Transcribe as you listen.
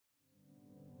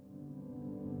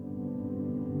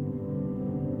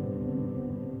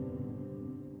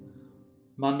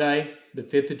Monday, the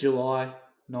 5th of July,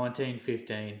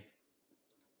 1915.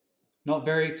 Not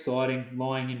very exciting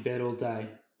lying in bed all day,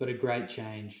 but a great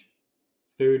change.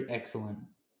 Food excellent.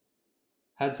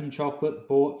 Had some chocolate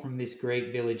bought from this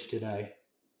Greek village today.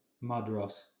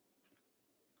 Mudros.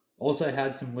 Also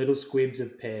had some little squibs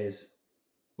of pears.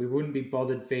 We wouldn't be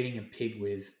bothered feeding a pig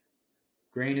with.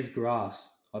 Green as grass.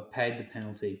 I paid the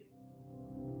penalty.